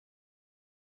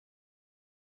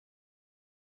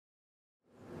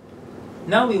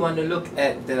Now we want to look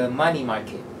at the money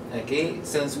market. Okay,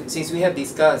 since we have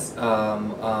discussed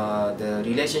the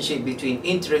relationship between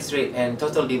interest rate and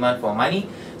total demand for money,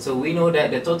 so we know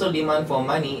that the total demand for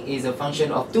money is a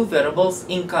function of two variables,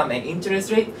 income and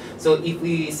interest rate. So if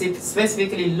we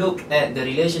specifically look at the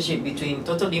relationship between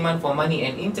total demand for money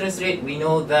and interest rate, we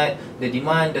know that the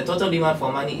total demand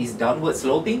for money is downward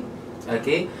sloping.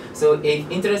 Okay, so if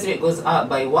interest rate goes up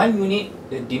by 1 unit,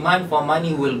 the demand for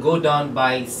money will go down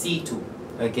by C2.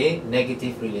 Okay,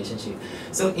 negative relationship.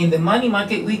 So in the money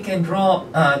market, we can draw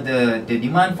the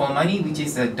demand for money, which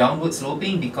is a downward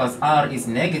sloping because R is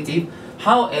negative.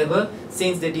 However,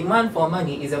 since the demand for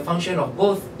money is a function of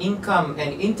both income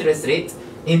and interest rate,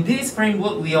 in this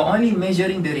framework, we are only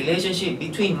measuring the relationship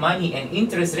between money and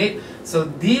interest rate. So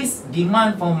this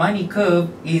demand for money curve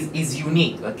is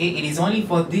unique. Okay, it is only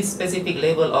for this specific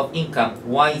level of income,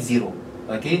 Y0.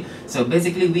 Okay, so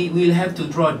basically we will have to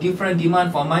draw different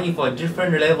demand for money for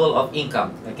different level of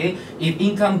income. Okay, if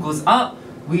income goes up,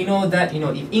 we know that,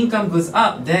 if income goes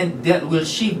up, then that will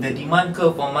shift the demand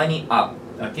curve for money up.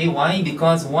 Okay, why?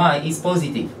 Because Y is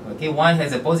positive. Okay, Y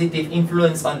has a positive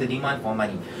influence on the demand for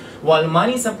money. While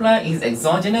money supply is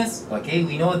exogenous, okay,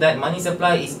 we know that money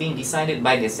supply is being decided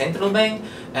by the central bank,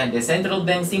 and the central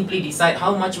bank simply decide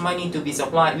how much money to be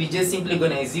supplied. We just simply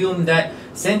going to assume that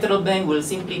central bank will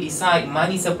simply decide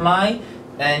money supply,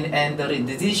 and the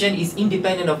decision is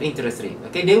independent of interest rate.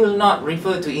 Okay, they will not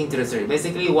refer to interest rate.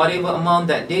 Basically, whatever amount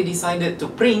that they decided to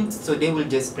print, so they will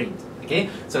just print. Okay,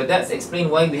 so that's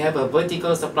explain why we have a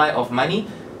vertical supply of money.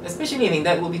 Especially,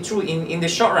 that will be true in the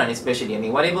short run, especially.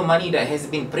 Whatever money that has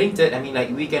been printed,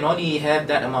 we can only have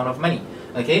that amount of money.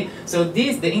 Okay, so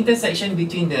the intersection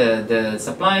between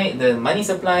the money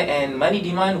supply and money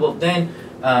demand will then,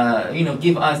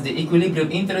 give us the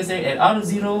equilibrium interest rate at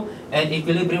R0 and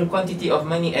equilibrium quantity of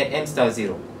money at M star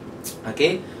 0.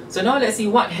 Okay, so now let's see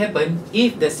what happened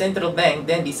if the central bank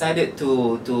then decided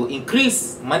to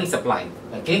increase money supply.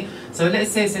 Okay, so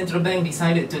let's say central bank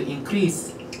decided to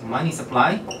increase money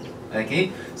supply.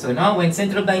 Okay, so now when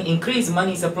central bank increase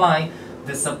money supply,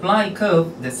 the supply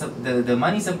curve, the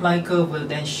money supply curve will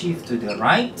then shift to the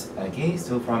right. Okay,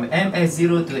 so from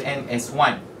MS0 to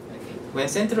MS1. Okay, when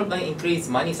central bank increase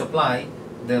money supply,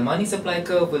 the money supply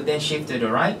curve will then shift to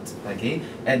the right. Okay,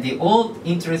 at the old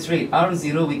interest rate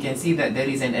R0, we can see that there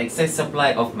is an excess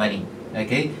supply of money.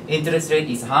 Okay, interest rate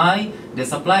is high, the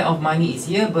supply of money is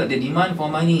here, but the demand for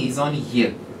money is only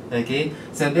here. Okay,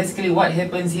 so basically what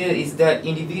happens here is that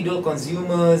individual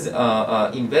consumers,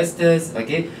 investors,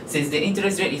 okay, since the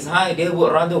interest rate is high, they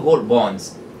would rather hold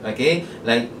bonds. Okay,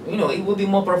 like, it would be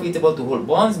more profitable to hold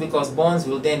bonds because bonds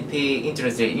will then pay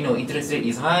interest rate. Interest rate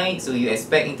is high, so you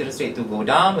expect interest rate to go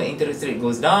down. When interest rate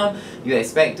goes down, you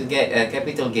expect to get a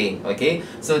capital gain. Okay,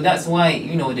 so that's why,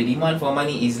 the demand for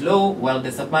money is low while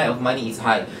the supply of money is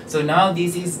high. So now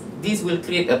this will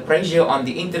create a pressure on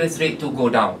the interest rate to go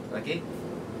down. Okay,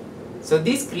 so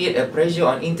this creates a pressure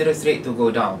on interest rate to go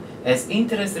down. As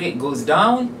interest rate goes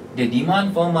down, the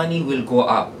demand for money will go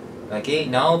up. Okay,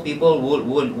 now people would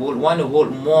want to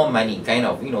hold more money, kind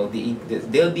of,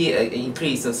 there'll be an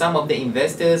increase. So some of the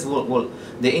investors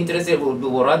the interest rate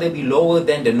will rather be lower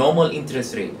than the normal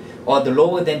interest rate, or the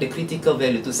lower than the critical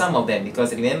value to some of them,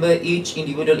 because remember, each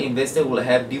individual investor will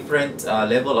have different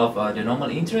level of the normal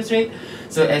interest rate.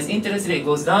 So as interest rate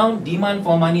goes down, demand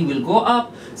for money will go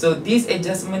up. So this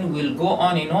adjustment will go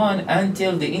on and on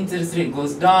until the interest rate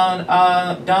goes down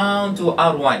to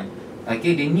R1.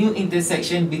 Okay, the new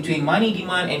intersection between money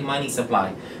demand and money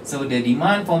supply. So the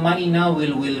demand for money now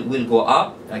will go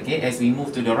up. Okay, as we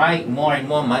move to the right, more and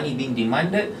more money being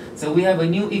demanded. So we have a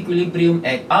new equilibrium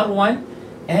at R1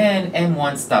 and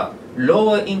M1 star.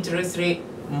 Lower interest rate,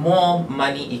 more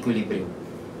money equilibrium.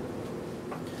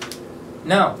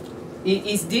 Now,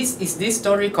 is this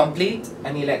story complete?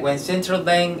 Like when central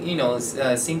bank,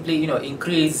 simply,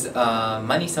 increase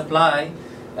money supply.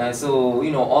 So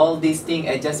all these thing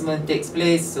adjustment takes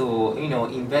place. So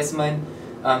investment,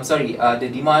 the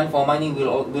demand for money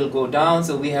will go down.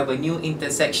 So we have a new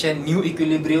intersection, new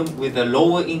equilibrium with a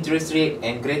lower interest rate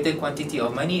and greater quantity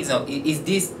of money. So is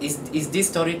this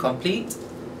story complete?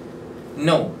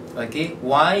 No. Okay,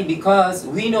 why? Because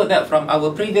we know that from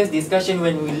our previous discussion,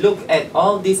 when we look at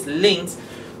all these links,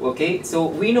 okay, so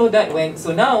we know that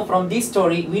now from this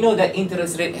story, we know that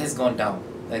interest rate has gone down.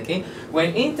 Okay,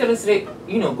 when interest rate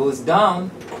goes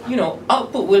down,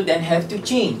 output will then have to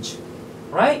change,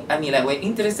 right? Like when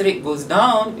interest rate goes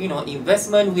down,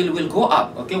 investment will go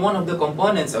up. Okay, one of the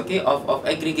components, okay, of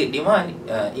aggregate demand,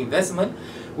 investment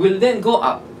will then go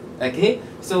up. Okay,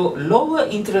 so lower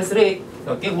interest rate,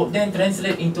 okay, will then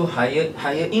translate into higher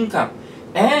income.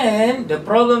 And the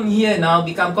problem here now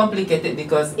become complicated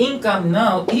because income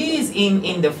now is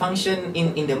in the function,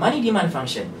 in the money demand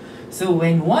function. So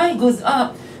when Y goes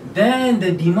up, then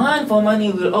the demand for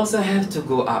money will also have to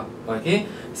go up. Okay,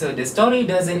 so the story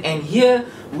doesn't end here.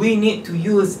 We need to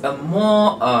use a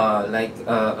more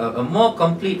a more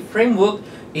complete framework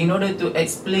in order to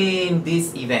explain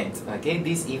this event. Okay,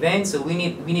 this event. So we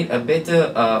need a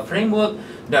better framework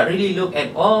that really look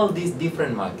at all these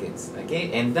different markets.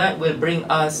 Okay, and that will bring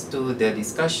us to the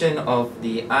discussion of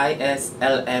the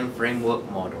ISLM framework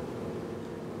model.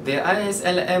 The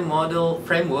ISLM model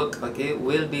framework, okay,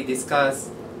 will be discussed,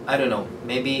 I don't know,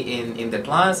 maybe in the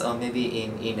class or maybe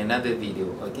in another video.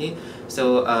 Okay,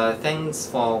 so thanks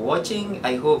for watching.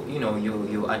 I hope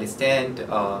you understand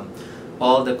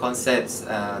all the concepts,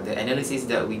 the analysis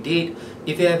that we did.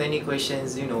 If you have any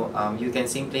questions, you can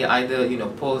simply either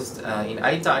post in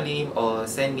iTalim or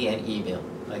send me an email.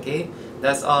 Okay,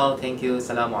 that's all. Thank you.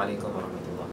 Assalamualaikum warahmatullahi wabarakatuh.